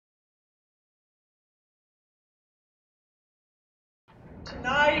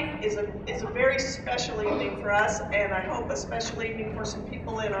Tonight is a very special evening for us, and I hope a special evening for some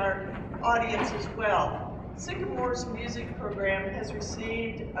people in our audience as well. Sycamore's music program has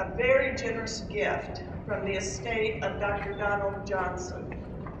received a very generous gift from the estate of Dr. Donald Johnson.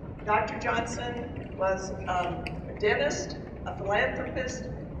 Dr. Johnson was a dentist, a philanthropist,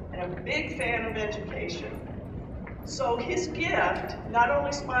 and a big fan of education. So his gift not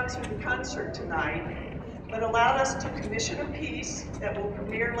only sponsored the concert tonight, but allowed us to commission a piece that will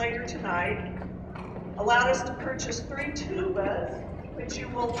premiere later tonight, allowed us to purchase 3 tubas, which you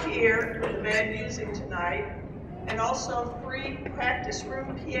will hear the band using tonight, and also 3 practice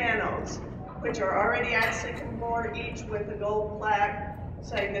room pianos, which are already at Sycamore, each with a gold plaque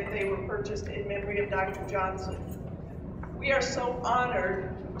saying that they were purchased in memory of Dr. Johnson. We are so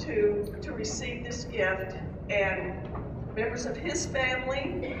honored to receive this gift, and members of his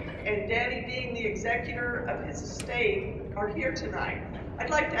family and Danny being the executor of his estate are here tonight. I'd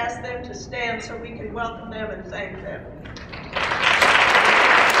like to ask them to stand so we can welcome them and thank them.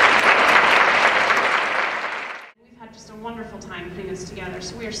 We've had just a wonderful time putting this together,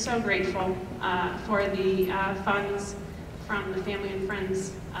 so we are so grateful for the funds from the family and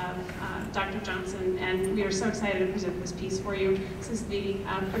friends of Dr. Johnson, and we are so excited to present this piece for you. This is the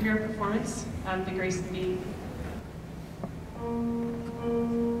premiere performance of The Grace of Being.